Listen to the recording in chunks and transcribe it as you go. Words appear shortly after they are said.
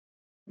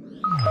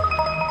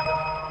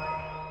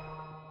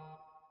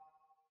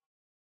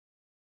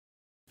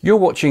You're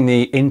watching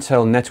the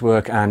Intel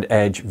Network and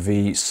Edge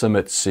V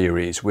Summit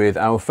series with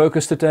our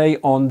focus today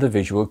on the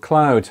visual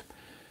cloud.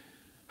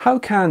 How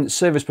can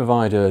service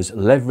providers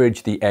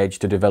leverage the edge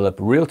to develop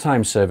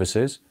real-time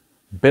services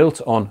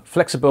built on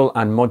flexible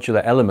and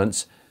modular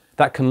elements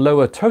that can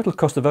lower total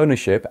cost of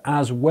ownership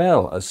as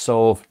well as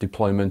solve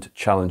deployment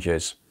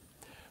challenges?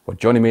 Well,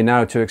 joining me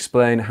now to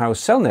explain how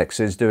Cellnex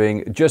is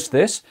doing just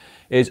this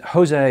is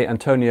José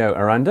Antonio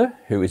Aranda,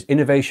 who is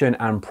Innovation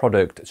and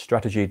Product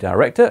Strategy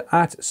Director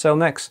at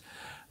Cellnex,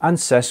 and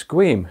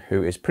Guim,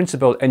 who is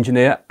Principal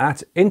Engineer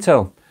at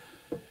Intel.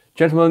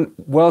 Gentlemen,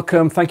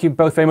 welcome. Thank you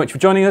both very much for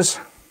joining us.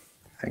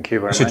 Thank you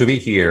very much. Pleasure to be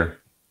here.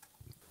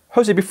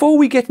 José, before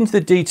we get into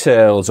the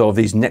details of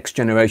these next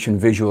generation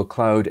visual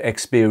cloud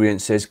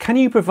experiences, can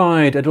you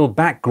provide a little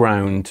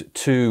background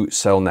to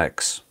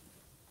Cellnex?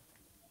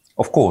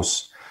 Of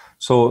course.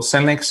 So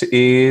Cellnex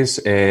is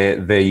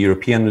the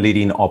European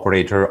leading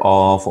operator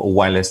of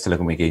wireless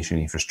telecommunication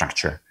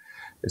infrastructure.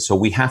 So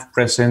we have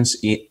presence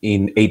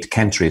in 8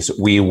 countries.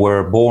 We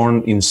were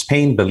born in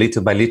Spain, but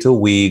little by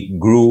little we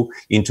grew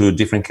into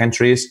different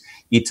countries: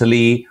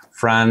 Italy,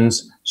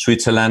 France,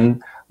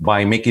 Switzerland.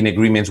 By making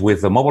agreements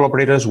with the mobile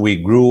operators, we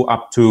grew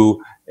up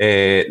to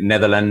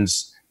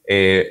Netherlands,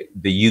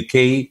 the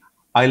UK,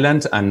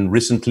 Ireland, and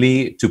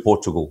recently to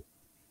Portugal.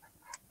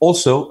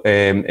 Also,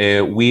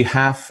 we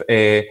have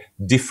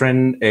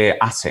different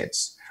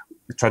assets.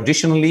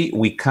 Traditionally,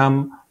 we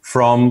come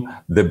from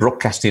the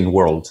broadcasting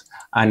world.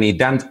 And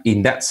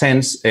in that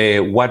sense,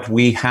 what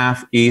we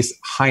have is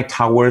high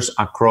towers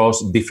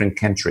across different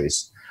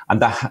countries.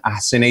 And that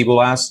has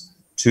enabled us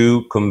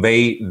to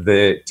convey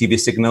the TV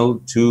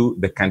signal to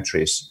the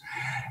countries.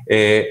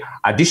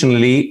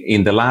 Additionally,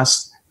 in the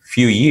last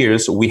few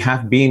years, we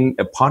have been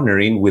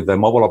partnering with the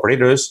mobile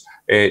operators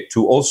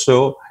to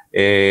also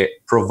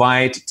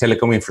provide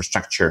telecom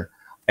infrastructure.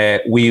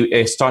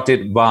 We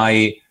started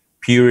by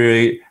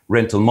pure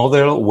rental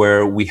model,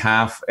 where we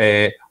have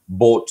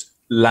bought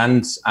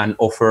lands and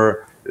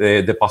offer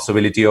the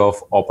possibility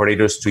of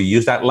operators to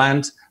use that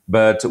land.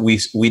 But we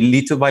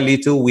little by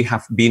little, we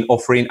have been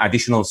offering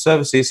additional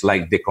services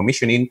like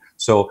decommissioning.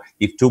 So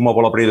if 2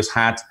 mobile operators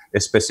had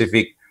a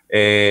specific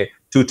 2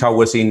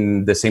 towers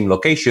in the same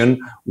location,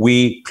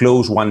 we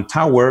close 1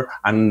 tower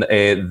and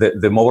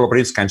the mobile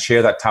operators can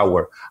share that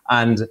tower.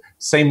 And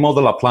same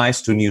model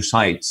applies to new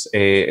sites.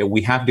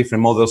 We have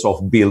different models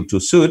of build to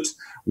suit,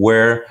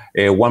 where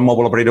 1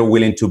 mobile operator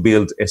willing to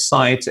build a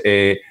site,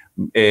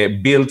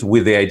 built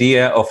with the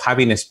idea of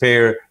having a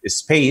spare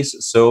space,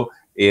 so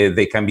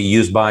they can be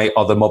used by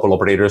other mobile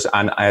operators.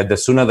 And the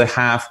sooner they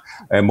have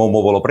more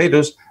mobile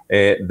operators,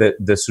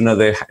 the sooner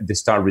they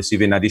start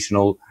receiving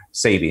additional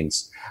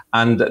savings.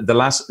 And the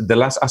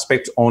last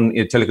aspect on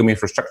telecom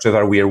infrastructure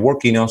that we are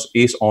working on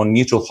is on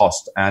neutral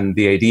host, and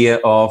the idea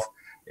of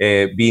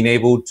being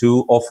able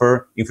to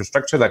offer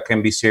infrastructure that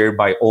can be shared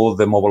by all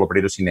the mobile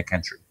operators in the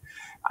country.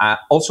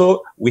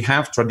 Also, we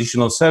have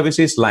traditional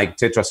services like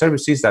Tetra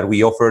services that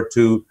we offer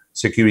to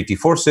security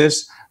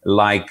forces,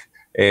 like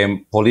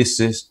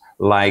police,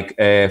 like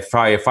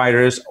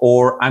firefighters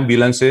or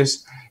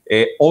ambulances.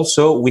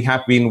 Also, we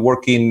have been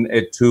working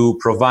to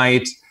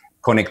provide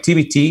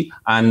connectivity,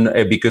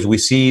 and because we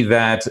see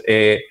that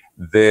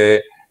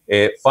the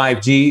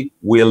 5G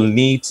will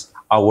need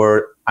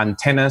our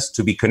antennas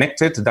to be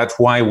connected. That's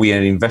why we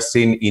are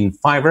investing in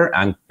fiber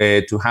and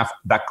to have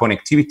that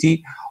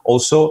connectivity.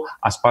 Also,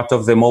 as part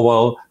of the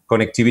mobile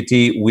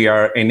connectivity, we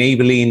are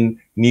enabling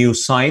new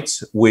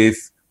sites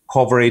with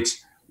coverage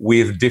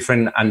with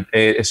different and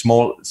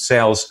small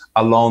cells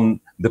along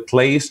the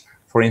place.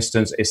 For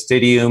instance,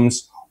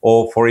 stadiums,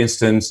 or for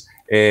instance,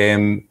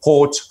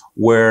 ports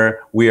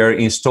where we are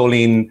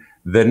installing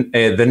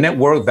the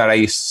network that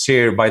is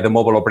shared by the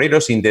mobile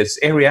operators in this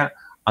area.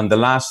 And the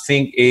last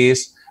thing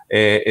is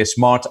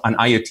smart and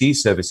IoT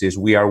services.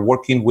 We are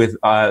working with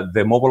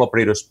the mobile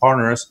operators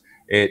partners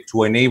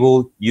to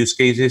enable use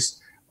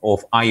cases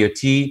of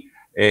IoT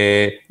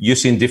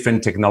using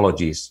different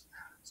technologies.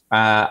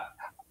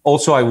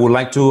 Also, I would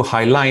like to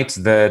highlight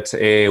that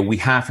we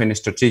have a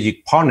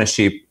strategic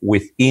partnership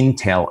with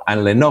Intel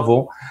and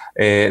Lenovo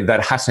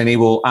that has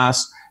enabled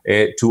us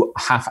to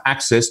have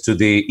access to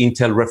the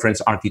Intel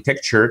reference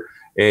architecture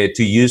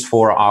to use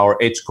for our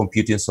edge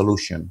computing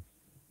solution.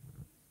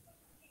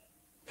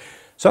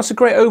 So that's a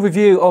great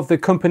overview of the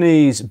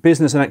company's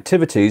business and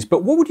activities,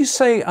 but what would you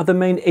say are the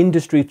main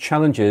industry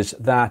challenges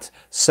that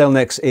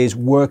Cellnex is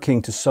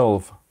working to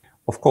solve?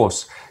 Of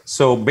course.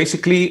 So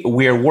basically,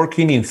 we are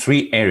working in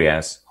 3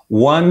 areas.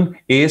 One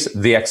is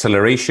the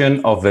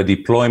acceleration of the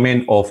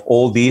deployment of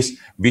all these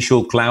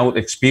visual cloud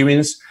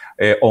experience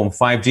on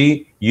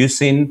 5G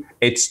using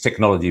edge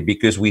technology,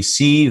 because we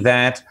see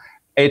that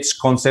edge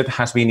concept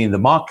has been in the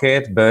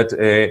market, but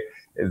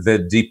the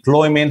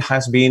deployment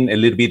has been a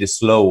little bit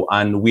slow,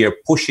 and we are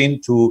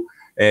pushing to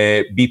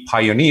be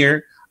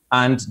pioneer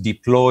and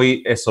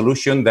deploy a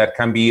solution that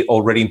can be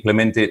already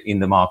implemented in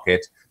the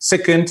market.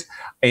 Second,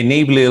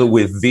 enable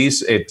with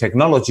this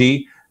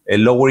technology,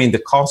 lowering the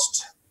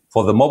cost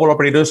for the mobile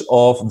operators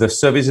of the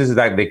services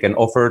that they can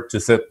offer to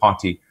third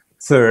party.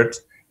 Third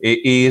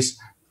is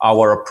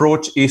our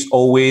approach is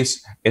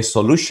always a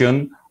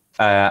solution,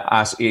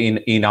 as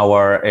in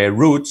our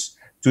routes,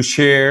 to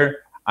share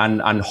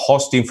and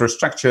host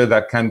infrastructure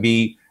that can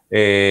be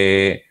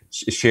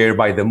shared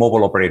by the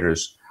mobile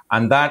operators.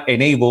 And that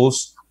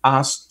enables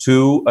us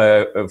to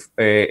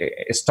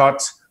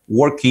start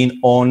working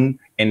on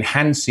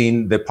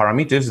enhancing the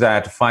parameters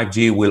that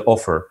 5G will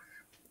offer,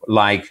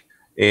 like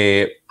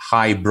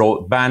high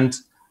broadband,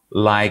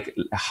 like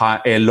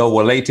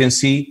lower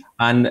latency,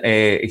 and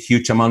a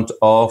huge amount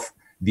of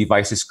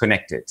devices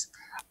connected.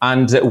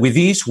 And with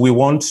this, we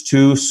want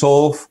to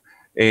solve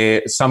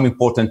some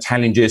important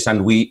challenges,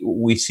 and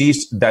we see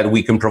that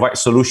we can provide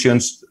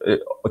solutions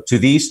to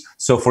these.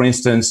 So, for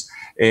instance,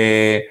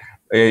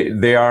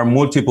 there are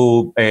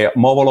multiple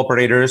mobile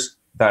operators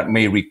that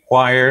may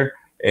require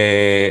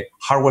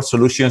hardware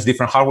solutions,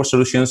 different hardware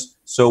solutions.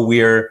 So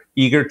we are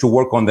eager to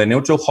work on the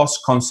neutral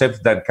host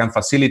concept that can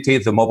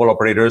facilitate the mobile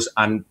operators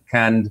and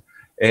can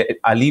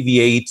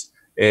alleviate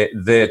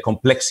the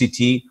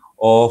complexity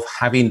of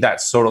having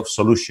that sort of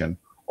solution.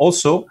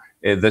 Also,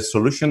 the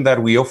solution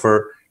that we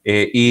offer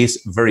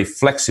is very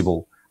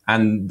flexible.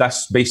 And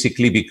that's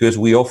basically because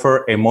we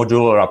offer a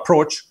modular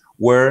approach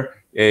where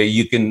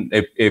you can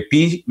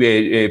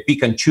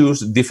pick and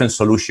choose different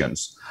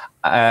solutions.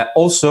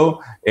 Also,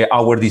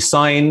 our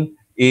design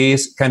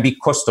can be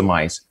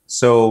customized.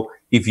 So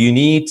if you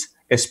need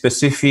a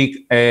specific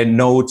edge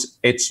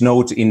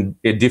node in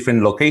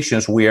different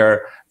locations, we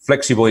are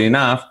flexible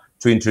enough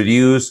to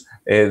introduce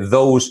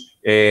those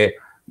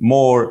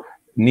more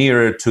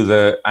nearer to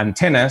the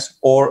antennas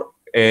or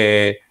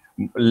a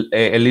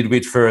little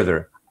bit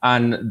further.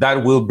 And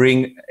that will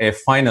bring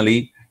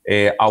finally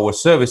our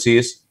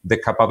services the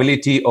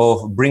capability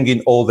of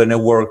bringing all the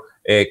network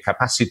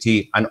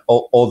capacity and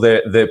all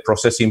the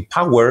processing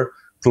power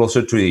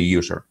closer to the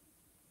user.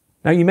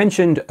 Now, you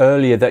mentioned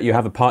earlier that you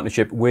have a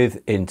partnership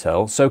with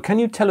Intel. So can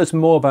you tell us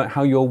more about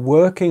how you're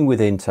working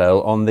with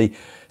Intel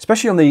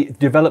especially on the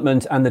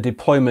development and the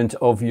deployment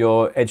of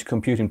your edge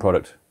computing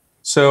product?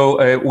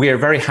 So we are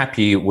very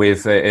happy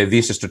with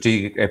this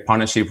strategic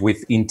partnership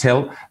with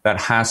Intel that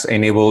has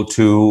enabled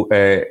to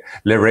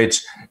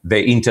leverage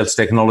the Intel's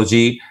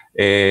technology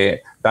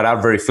that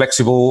are very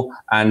flexible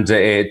and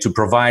to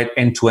provide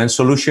end-to-end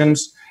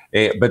solutions.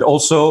 But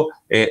also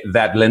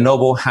that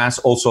Lenovo has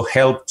also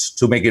helped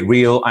to make it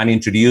real and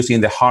introduce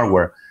in the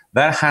hardware.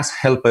 That has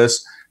helped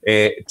us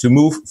to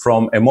move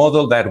from a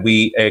model that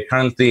we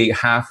currently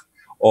have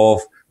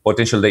of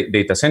potential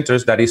data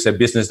centers. That is a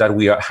business that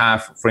we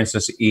have, for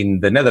instance, in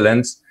the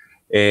Netherlands,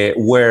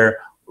 where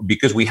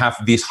because we have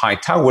these high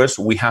towers,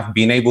 we have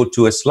been able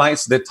to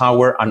slice the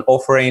tower and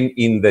offering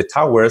in the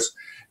towers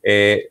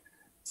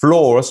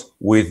floors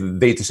with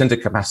data center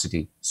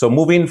capacity. So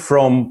moving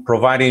from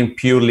providing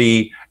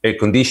purely air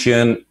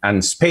condition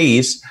and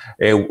space,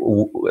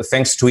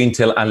 thanks to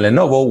Intel and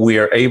Lenovo, we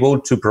are able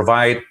to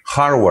provide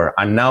hardware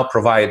and now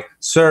provide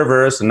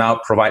servers, now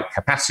provide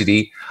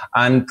capacity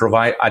and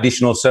provide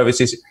additional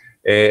services,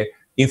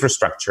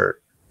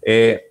 infrastructure.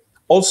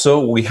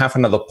 Also, we have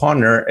another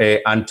partner,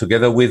 and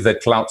together with the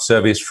cloud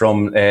service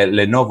from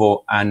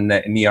Lenovo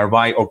and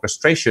nearby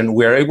orchestration,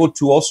 we are able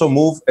to also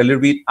move a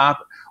little bit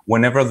up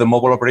whenever the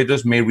mobile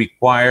operators may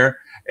require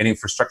an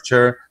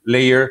infrastructure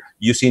layer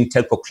using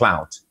telco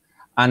cloud.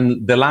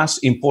 And the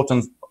last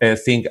important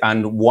thing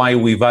and why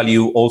we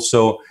value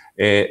also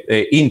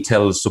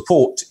Intel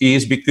support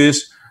is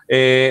because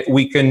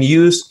we can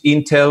use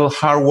Intel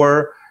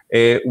hardware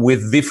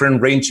with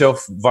different range of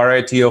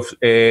variety of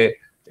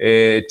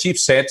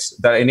chipsets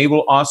that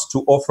enable us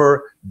to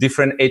offer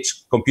different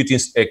edge computing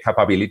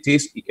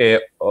capabilities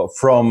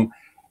from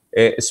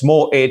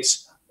small edge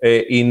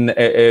in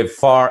a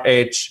far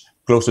edge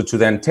closer to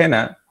the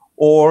antenna,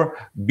 or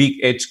big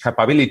edge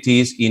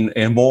capabilities in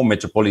a more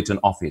metropolitan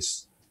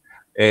office.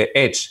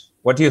 Edge,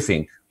 what do you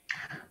think?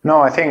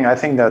 No, I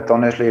think that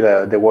honestly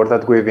the work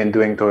that we've been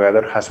doing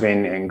together has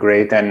been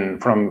great,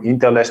 and from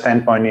Intel's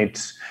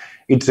standpoint,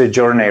 it's a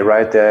journey,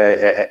 right?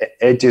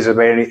 Edge is a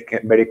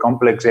very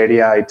complex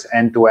area. It's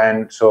end to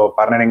end. So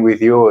partnering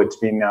with you, it's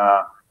been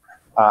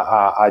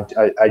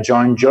a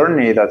joint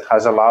journey that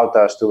has allowed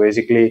us to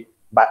basically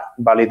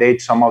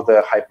validate some of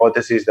the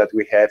hypotheses that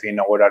we have in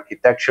our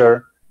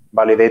architecture,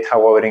 validate how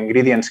our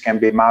ingredients can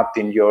be mapped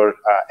in your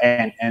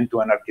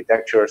end-to-end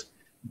architectures.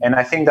 And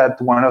I think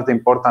that one of the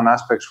important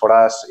aspects for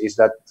us is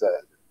that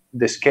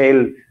the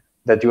scale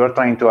that you are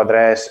trying to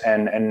address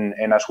and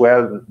as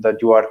well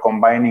that you are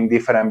combining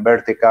different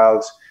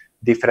verticals,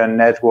 different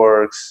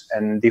networks,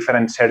 and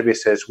different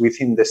services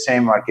within the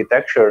same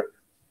architecture.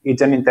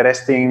 It's an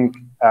interesting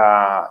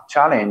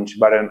challenge,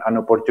 but an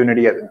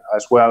opportunity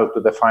as well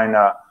to define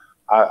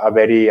a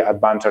very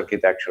advanced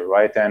architecture,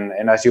 right?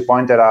 And as you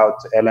pointed out,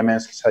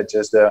 elements such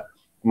as the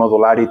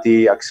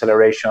modularity,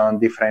 acceleration,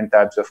 different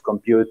types of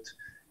compute,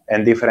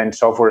 and different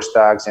software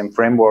stacks and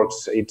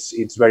frameworks,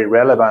 it's very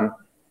relevant.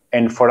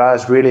 And for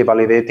us, really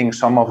validating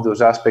some of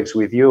those aspects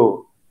with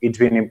you it's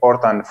been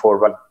important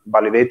for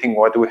validating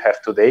what we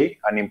have today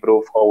and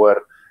improve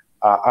our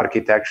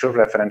architecture,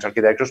 reference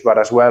architectures, but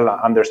as well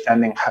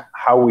understanding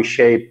how we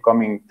shape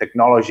coming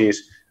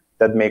technologies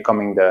that may come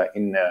in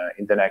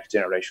the next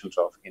generations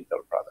of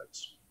Intel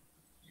products.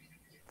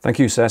 Thank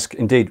you, Cesc.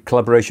 Indeed,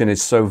 collaboration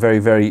is so very,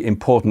 very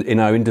important in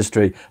our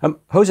industry.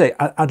 Jose,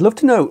 I'd love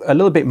to know a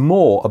little bit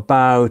more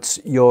about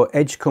your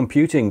edge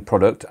computing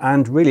product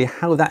and really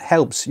how that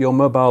helps your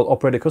mobile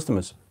operator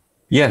customers.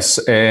 Yes,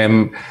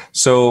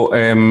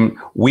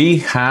 we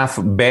have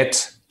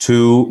bet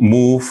to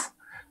move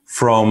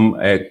from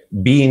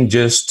being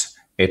just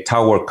a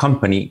tower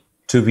company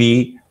to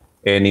be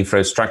an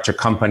infrastructure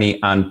company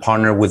and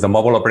partner with the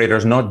mobile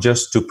operators, not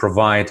just to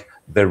provide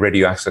the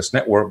radio access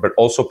network, but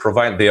also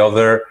provide the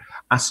other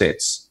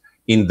assets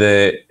in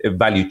the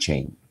value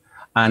chain.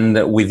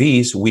 And with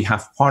these, we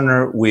have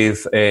partnered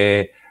with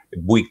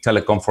Bouygues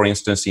Telecom, for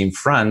instance, in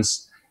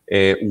France,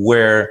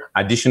 where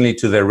additionally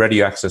to the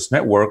radio access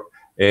network,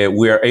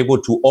 we are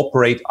able to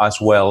operate as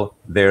well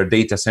their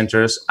data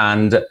centers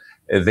and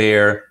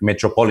their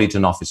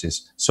metropolitan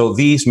offices. So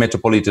these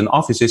metropolitan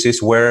offices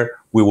is where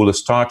we will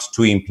start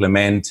to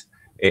implement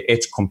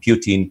edge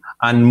computing,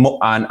 and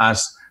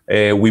as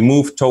we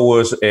move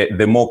towards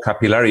the more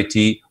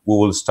capillarity, we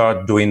will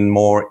start doing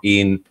more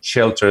in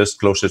shelters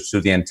closer to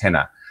the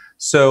antenna.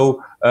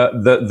 So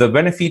the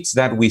benefits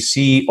that we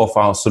see of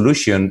our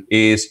solution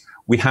is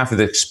we have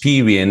the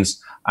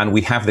experience and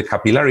we have the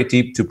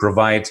capillarity to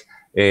provide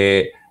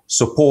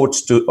support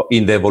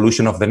in the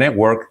evolution of the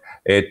network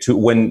to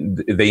when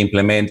they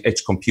implement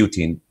edge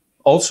computing.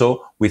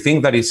 Also, we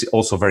think that it's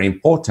also very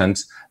important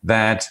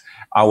that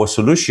our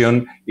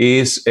solution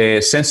is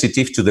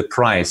sensitive to the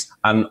price,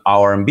 and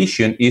our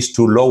ambition is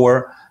to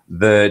lower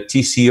the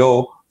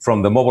TCO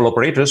from the mobile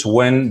operators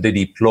when they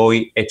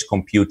deploy edge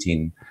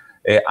computing.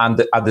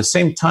 And at the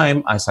same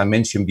time, as I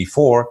mentioned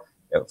before,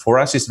 for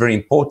us it's very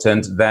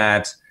important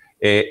that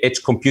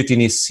edge computing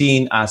is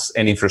seen as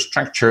an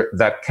infrastructure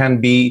that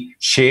can be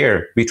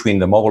shared between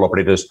the mobile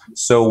operators.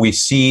 So we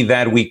see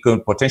that we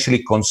could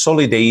potentially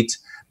consolidate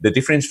the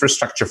different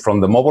infrastructure from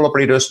the mobile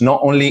operators,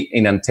 not only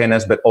in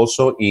antennas, but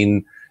also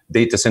in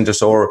data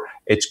centers or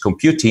edge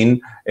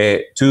computing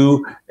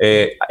to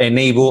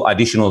enable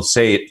additional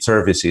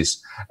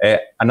services.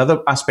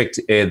 Another aspect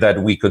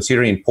that we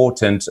consider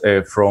important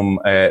from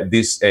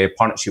this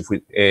partnership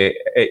with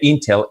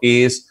Intel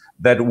is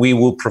that we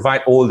will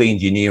provide all the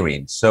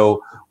engineering.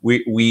 So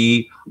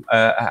we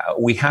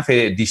have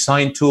a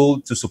design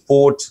tool to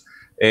support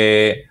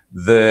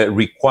the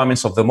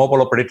requirements of the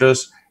mobile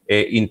operators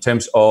in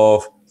terms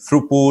of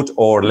throughput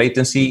or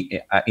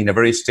latency. In a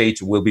very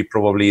stage will be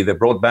probably the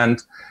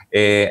broadband.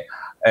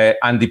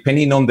 And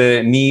depending on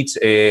the needs,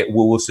 we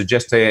will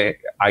suggest an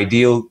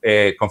ideal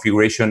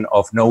configuration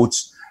of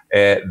nodes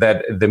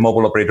that the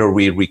mobile operator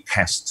will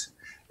request.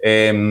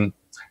 There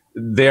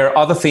are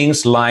other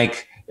things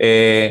like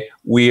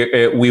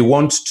we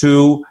want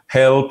to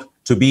help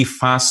to be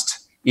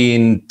fast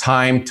in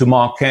time to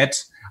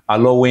market,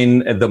 allowing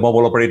the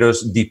mobile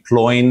operators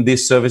deploying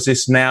these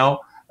services now,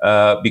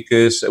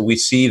 because we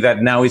see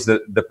that now is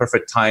the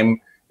perfect time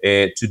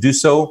to do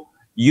so,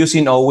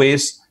 using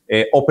always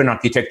open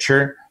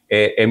architecture,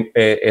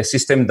 a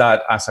system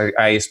that, as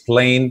I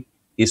explained,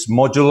 is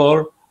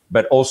modular,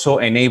 but also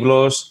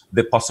enables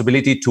the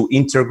possibility to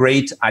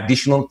integrate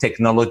additional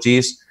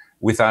technologies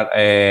without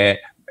a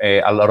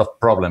lot of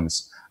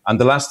problems. And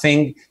the last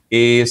thing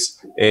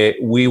is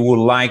we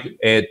would like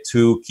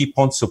to keep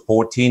on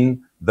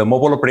supporting the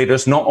mobile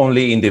operators, not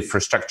only in the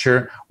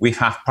infrastructure. We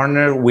have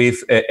partnered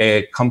with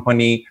a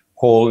company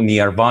called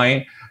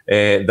Nearby.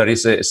 That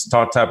is a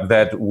startup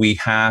that we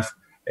have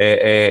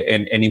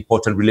an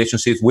important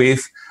relationship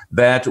with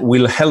that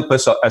will help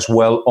us as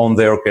well on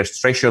the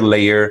orchestration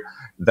layer,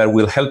 that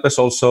will help us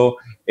also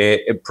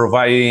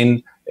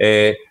providing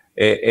a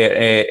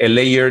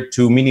layer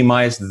to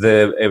minimize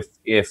the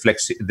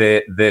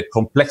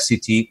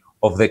complexity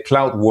of the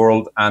cloud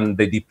world and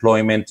the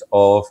deployment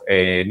of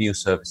new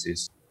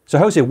services. So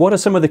Jose, what are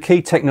some of the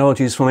key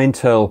technologies from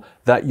Intel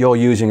that you're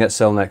using at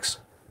Cellnex?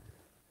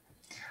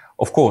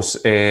 Of course.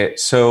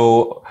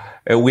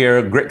 We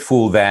are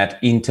grateful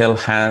that Intel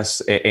has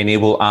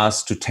enabled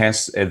us to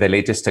test the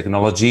latest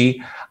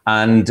technology,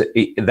 and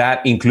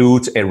that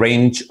includes a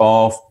range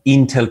of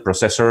Intel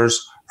processors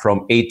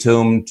from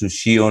Atom to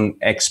Xeon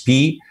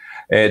XP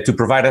to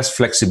provide us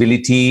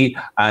flexibility,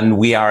 and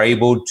we are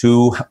able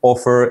to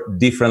offer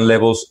different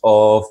levels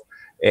of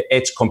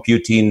edge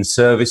computing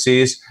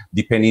services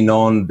depending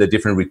on the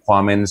different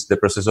requirements, the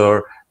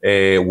processor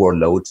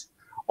workload.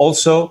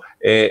 Also,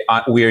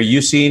 we are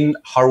using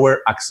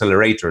hardware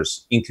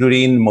accelerators,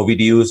 including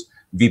Movidius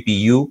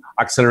VPU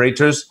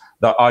accelerators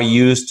that are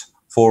used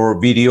for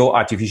video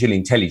artificial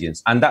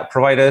intelligence. And that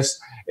provides us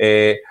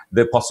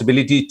the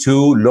possibility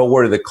to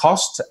lower the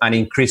cost and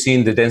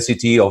increasing the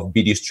density of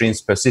video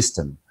streams per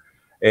system.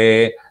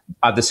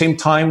 At the same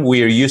time,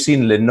 we are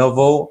using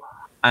Lenovo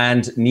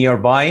and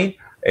Nearby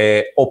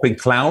Open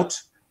Cloud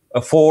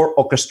for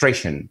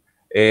orchestration.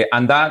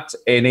 And that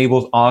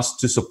enables us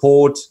to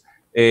support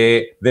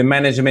the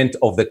management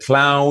of the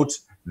cloud,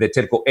 the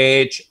telco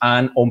edge,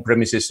 and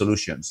on-premises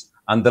solutions.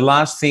 And the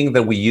last thing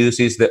that we use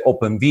is the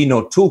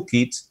OpenVINO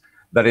toolkit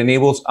that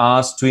enables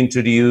us to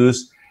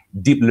introduce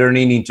deep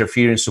learning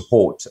interference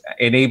support,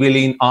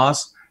 enabling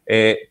us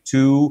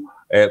to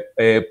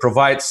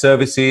provide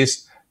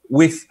services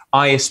with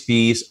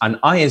ISPs and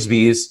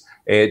ISVs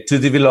to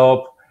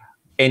develop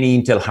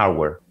any Intel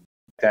hardware.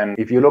 And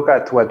if you look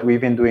at what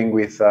we've been doing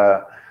with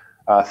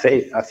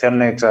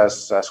Cellnex,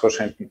 as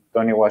José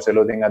Antonio was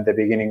alluding at the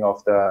beginning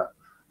of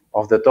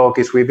the talk,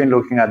 is we've been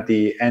looking at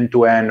the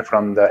end-to-end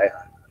from the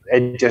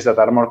edges that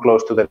are more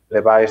close to the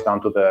device down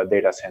to the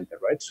data center,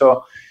 right?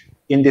 So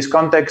in this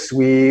context,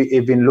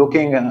 we've been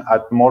looking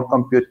at more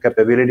compute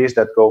capabilities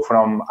that go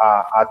from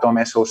Atom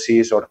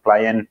SoCs or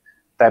client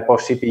type of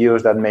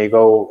CPUs that may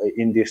go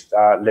in these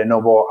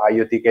Lenovo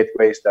IoT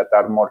gateways that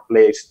are more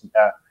placed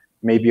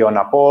maybe on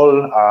a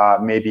pole,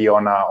 maybe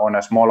on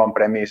a small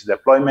on-premise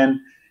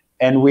deployment.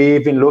 And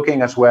we've been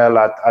looking as well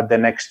at the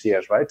next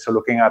years, right? So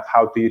looking at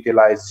how to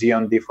utilize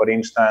Xeon-D, for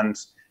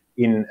instance,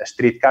 in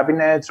street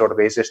cabinets or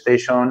base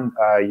station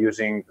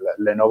using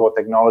Lenovo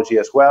technology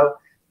as well,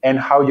 and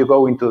how you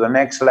go into the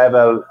next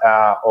level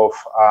of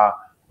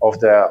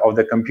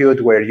the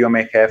compute where you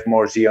may have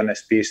more Xeon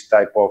SPs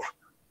type of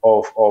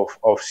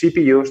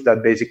CPUs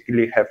that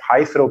basically have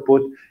high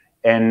throughput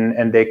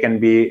and they can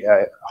be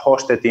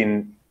hosted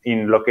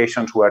in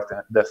locations where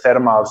the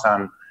thermals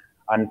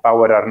and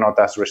power are not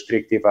as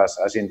restrictive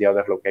as in the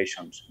other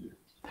locations.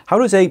 How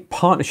does a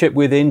partnership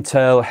with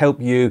Intel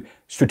help you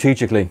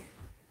strategically?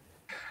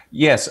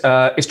 Yes,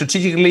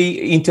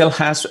 strategically, Intel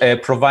has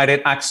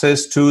provided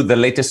access to the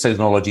latest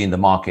technology in the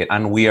market,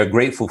 and we are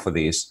grateful for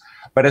this.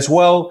 But as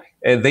well,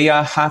 they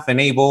have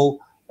enabled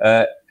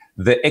the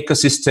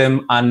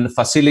ecosystem and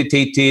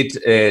facilitated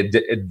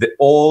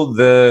all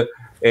the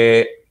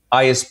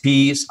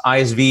ISPs,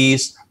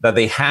 ISVs that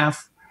they have.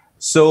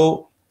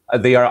 So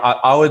they are at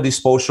our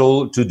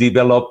disposal to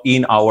develop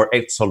in our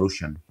edge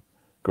solution.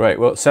 Great.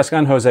 Well, Cesc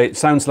and Jose, it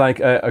sounds like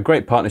a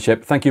great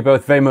partnership. Thank you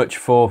both very much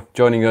for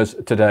joining us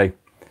today.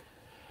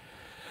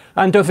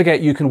 And don't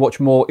forget, you can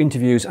watch more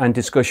interviews and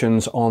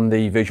discussions on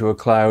the Visual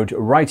Cloud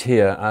right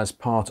here as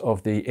part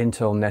of the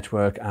Intel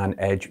Network and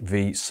Edge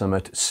V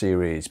Summit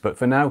series. But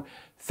for now,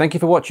 thank you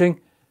for watching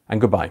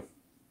and goodbye.